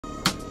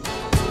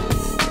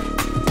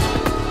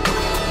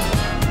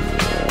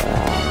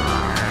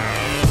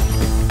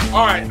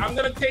All right, I'm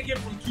gonna take it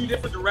from two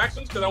different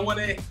directions because I want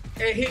to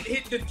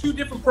hit the two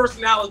different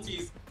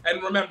personalities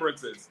and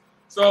remembrances.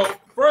 So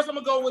first, I'm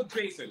gonna go with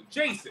Jason.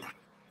 Jason,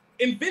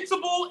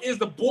 Invincible is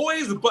the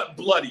boys but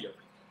bloodier.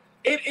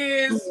 It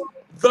is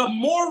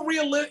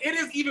It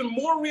is even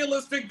more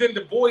realistic than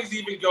the boys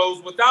even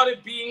goes, without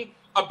it being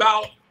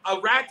about a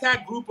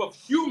ragtag group of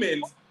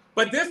humans.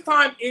 But this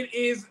time, it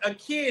is a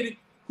kid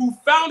who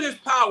found his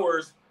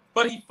powers,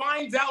 but he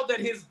finds out that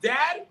his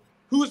dad,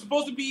 who is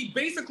supposed to be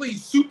basically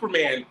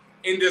Superman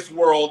in this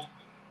world,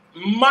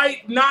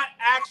 might not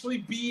actually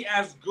be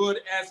as good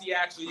as he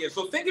actually is.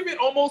 So think of it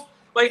almost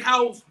like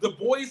how The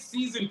Boys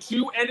season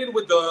 2 ended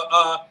with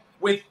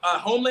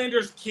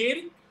Homelander's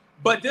kid,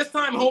 but this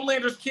time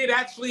Homelander's kid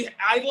actually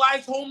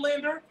idolized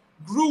Homelander,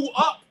 grew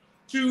up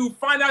to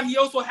find out he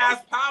also has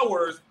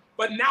powers,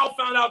 but now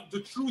found out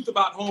the truth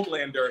about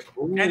Homelander.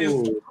 Ooh. And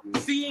is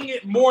seeing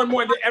it more and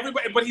more. And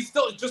everybody, but he's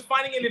still just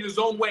finding it in his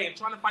own way and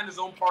trying to find his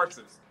own parts.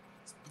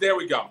 There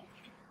we go.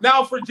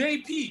 Now for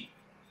JP,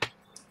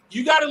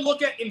 you got to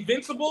look at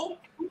Invincible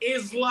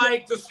is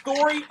like the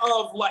story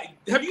of like,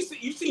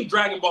 you've seen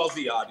Dragon Ball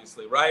Z,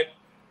 obviously, right?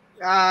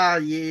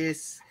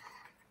 Yes.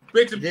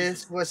 Bits and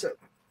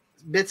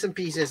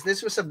pieces.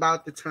 This was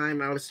about the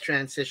time I was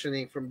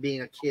transitioning from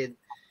being a kid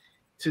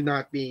to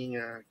not being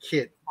a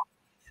kid.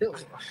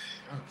 Okay.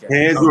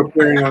 Hairs were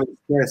appearing on his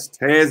chest.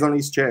 Hairs on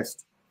his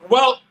chest.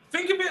 Well,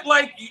 think of it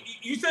like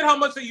you said how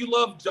much that you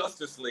love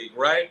Justice League,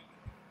 right?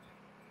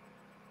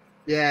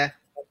 Yeah.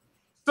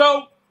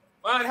 So,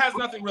 it has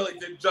nothing really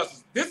to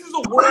Justice. This is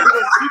a world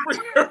where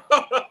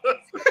superheroes.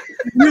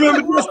 You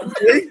remember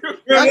Justice League?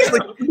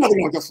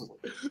 Nothing like Justice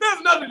League.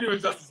 There's nothing to do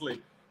with Justice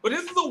League. But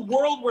this is a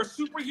world where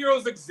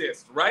superheroes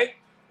exist, right?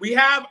 We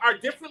have our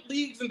different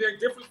leagues and their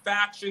different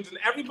factions, and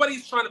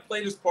everybody's trying to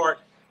play this part.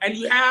 And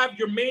you have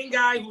your main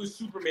guy, who is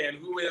Superman,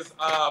 who is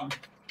Power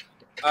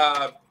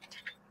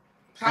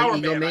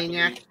Man.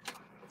 Egomaniac.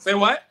 Say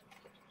what?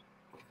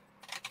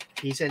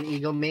 He's an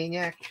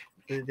egomaniac.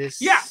 This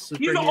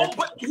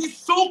but he's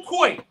so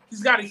coy.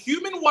 He's got a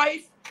human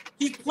wife.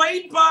 He's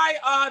played by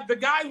the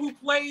guy who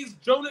plays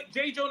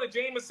J. Jonah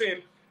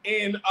Jameson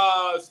in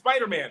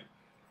Spider-Man.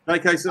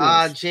 J.K.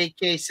 Simmons.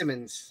 J.K.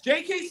 Simmons.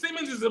 J.K.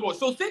 Simmons is the voice.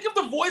 So think of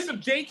the voice of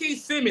J.K.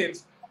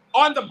 Simmons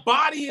on the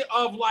body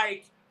of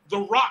like The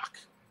Rock,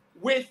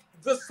 with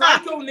the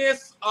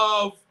psychoness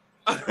of,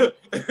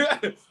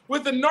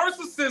 with the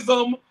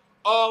narcissism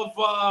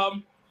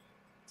of.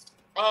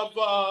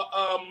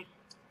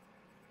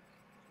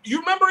 You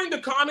remember in the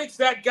comics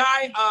that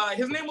guy?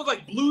 His name was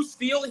like Blue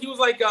Steel. He was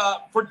like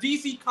for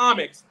DC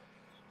Comics,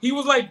 he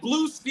was like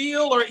Blue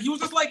Steel, or he was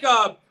just like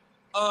a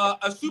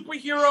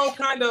superhero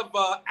kind of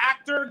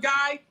actor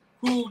guy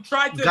who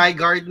tried to. Guy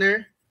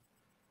Gardner.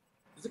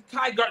 Is it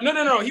Guy Gardner?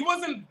 No. He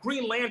wasn't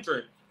Green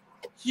Lantern.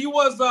 He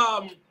was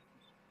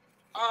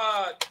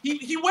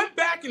he went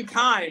back in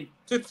time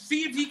to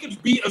see if he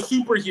could be a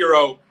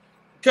superhero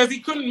because he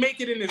couldn't make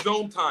it in his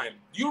own time.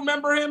 Do you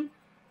remember him?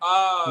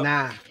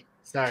 Nah,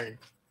 sorry.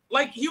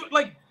 Like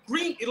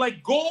green,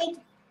 like gold,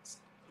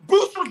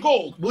 Booster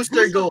Gold.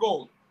 Booster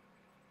Gold.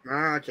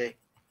 Ah, okay.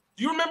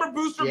 Do you remember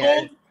Booster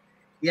Gold?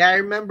 Yeah, I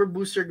remember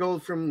Booster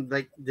Gold from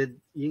like the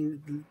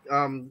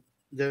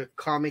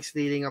comics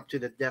leading up to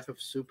the death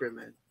of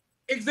Superman.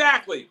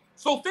 Exactly.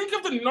 So think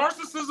of the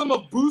narcissism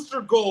of Booster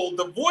Gold,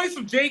 the voice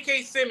of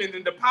J.K. Simmons,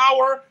 and the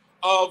power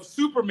of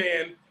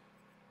Superman,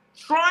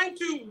 trying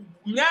to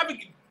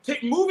navigate,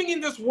 moving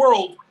in this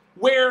world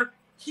where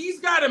he's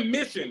got a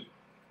mission.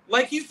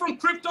 Like he's from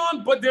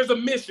Krypton, but there's a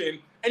mission,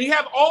 and you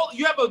have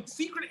a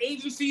secret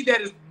agency that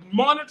is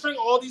monitoring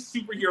all these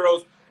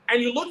superheroes,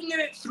 and you're looking at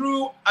it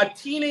through a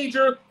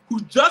teenager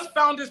who just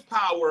found his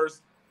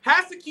powers,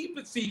 has to keep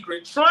it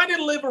secret, trying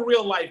to live a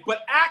real life,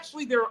 but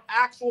actually there are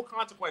actual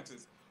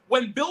consequences.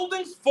 When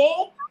buildings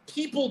fall,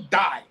 people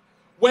die.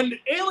 When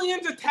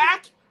aliens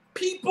attack,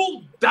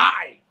 people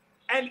die,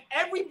 and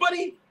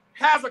everybody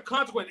has a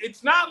consequence.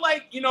 It's not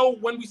like,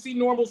 when we see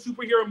normal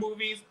superhero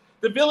movies,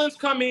 the villains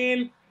come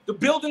in, the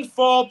buildings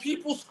fall,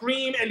 people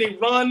scream and they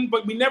run,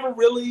 but we never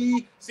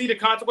really see the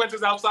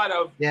consequences outside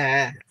of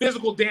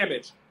physical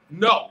damage.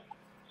 No.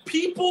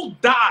 People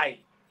die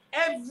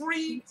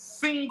every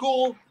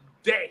single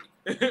day.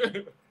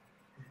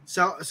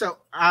 So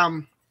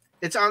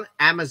it's on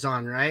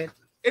Amazon, right?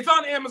 It's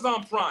on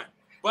Amazon Prime.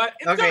 But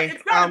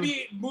it's got to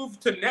be moved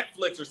to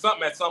Netflix or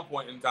something at some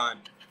point in time.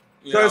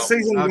 So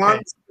season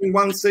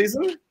one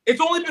season?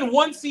 It's only been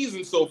one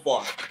season so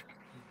far.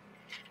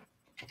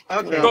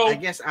 Okay, so, I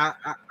guess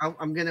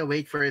I'm gonna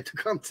wait for it to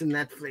come to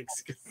Netflix,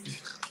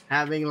 because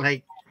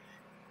having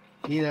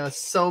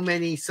so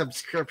many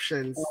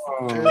subscriptions.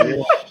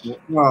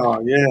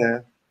 Oh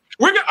yeah.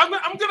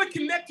 I'm gonna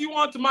connect you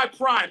onto my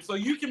Prime so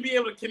you can be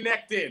able to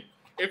connect in,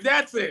 if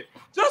that's it,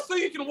 just so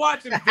you can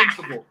watch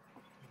Invincible.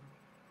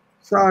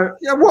 So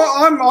yeah, well,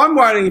 I'm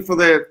waiting for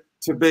there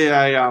to be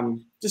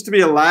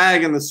a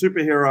lag in the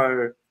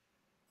superhero.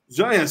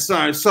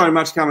 So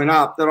much coming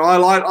up that I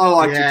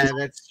like. Yeah,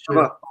 that's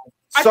true.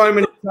 So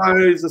many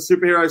shows, the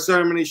superheroes,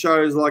 so many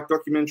shows like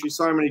documentaries,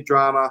 so many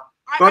drama.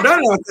 But I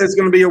don't know if there's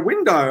going to be a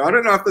window. I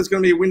don't know if there's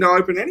going to be a window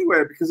open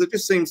anywhere because it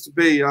just seems to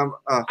be. I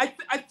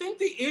think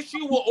the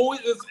issue will always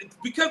is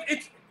because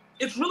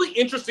it's really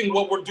interesting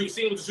what we're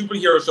seeing with the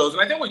superhero shows,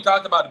 and I think we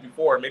talked about it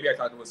before. Maybe I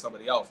talked with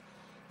somebody else,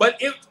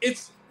 but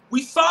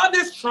we saw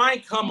this try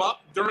and come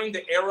up during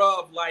the era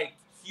of like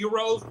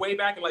Heroes way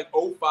back in like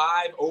 05,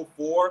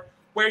 04,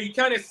 where you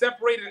kind of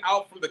separated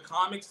out from the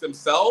comics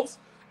themselves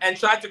and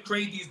tried to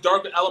create these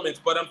darker elements.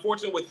 But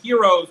unfortunately with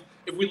Heroes,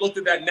 if we looked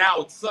at that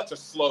now, it's such a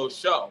slow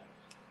show.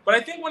 But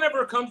I think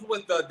whenever it comes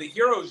with the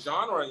hero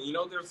genre, you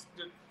know,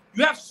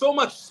 you have so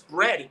much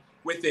spread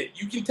with it.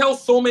 You can tell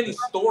so many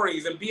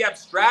stories and be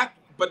abstract,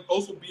 but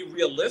also be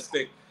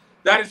realistic.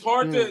 That it's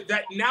hard to,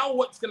 that now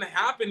what's going to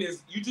happen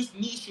is you just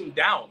niching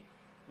down.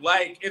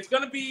 Like, it's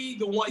going to be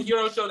the one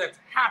hero show that's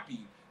happy.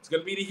 It's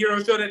going to be the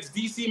hero show that's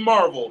DC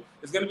Marvel.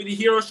 It's going to be the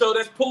hero show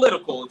that's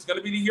political. It's going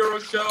to be the hero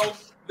show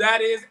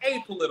that is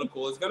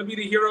apolitical. It's going to be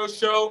the hero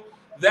show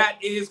that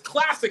is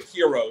classic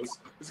heroes.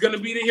 It's going to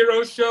be the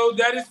hero show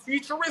that is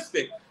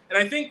futuristic. And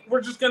I think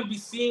we're just going to be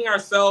seeing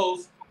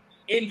ourselves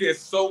in this.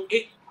 So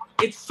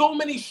it's so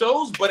many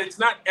shows, but it's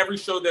not every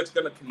show that's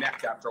going to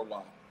connect after a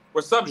while.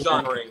 We're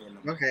subgenreing in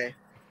them. Okay.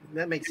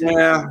 That makes sense.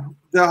 Yeah.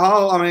 The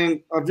whole, I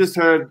mean, I've just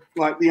heard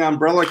like the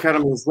Umbrella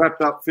Academy has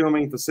wrapped up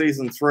filming for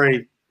season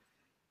 3.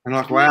 And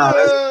like, wow,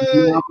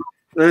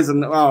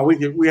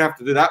 we have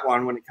to do that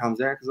one when it comes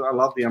out because I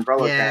love the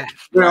Umbrella Academy.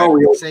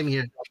 Right. Same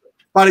here.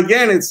 But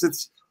again,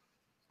 it's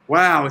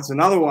wow, it's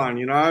another one,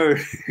 you know.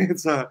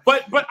 It's a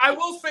But I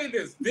will say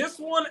this. This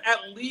one,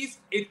 at least,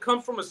 it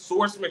comes from a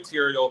source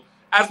material.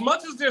 As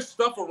much as there's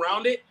stuff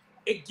around it,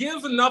 it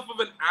gives enough of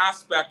an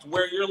aspect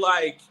where you're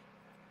like,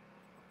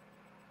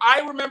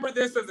 I remember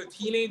this as a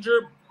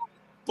teenager,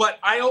 but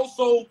I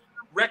also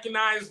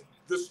recognize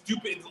the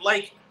stupid,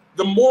 like,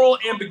 the moral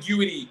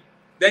ambiguity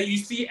that you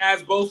see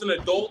as both an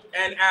adult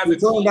and as a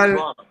teen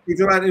drama. You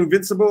talking about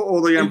Invincible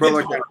or the Umbrella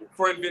Academy?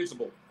 For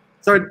Invincible.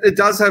 So it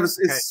does have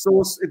its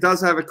source. It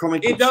does have a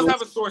comic. It does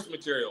have a source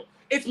material.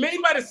 It's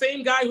made by the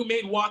same guy who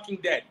made Walking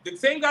Dead. The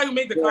same guy who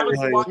made the comics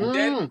of Walking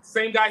Dead.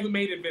 Same guy who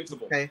made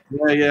Invincible. Okay.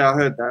 Yeah, I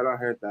heard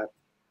that.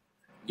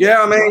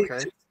 Yeah, I mean,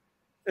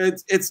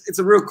 it's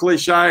a real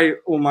cliche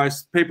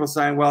almost. People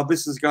saying, "Well,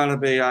 this is going to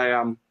be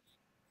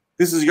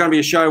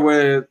a show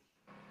where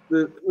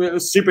the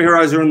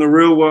superheroes are in the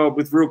real world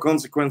with real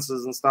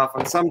consequences and stuff."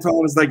 And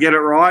sometimes they get it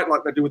right,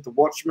 like they do with the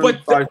Watchmen.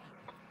 But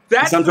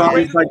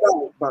sometimes they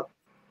don't. But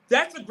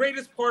that's the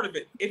greatest part of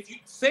it. If you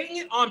saying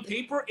it on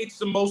paper, it's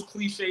the most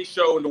cliche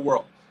show in the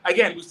world.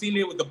 Again, we've seen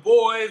it with The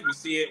Boys. We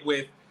see it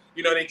with,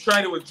 you know, they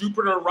tried it with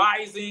Jupiter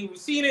Rising. We've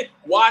seen it,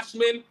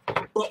 Watchmen.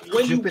 But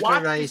when you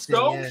watch the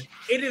show,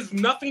 it is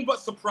nothing but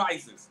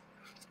surprises.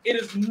 It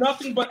is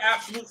nothing but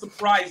absolute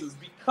surprises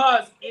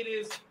because it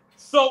is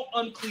so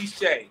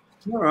uncliche.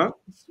 All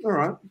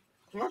right.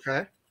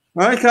 Okay.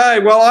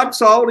 Well, I'm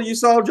sold. Are you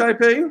sold,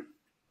 JP?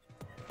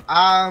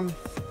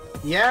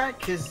 Yeah,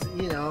 because,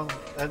 you know,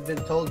 I've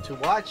been told to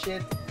watch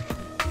it.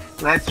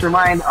 Let's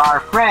remind our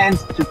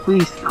friends to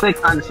please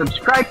click on the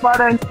subscribe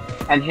button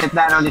and hit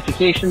that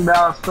notification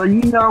bell so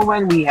you know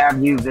when we have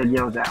new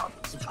videos out.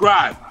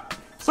 Subscribe!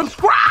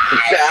 Subscribe!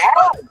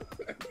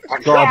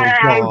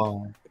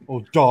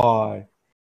 Die.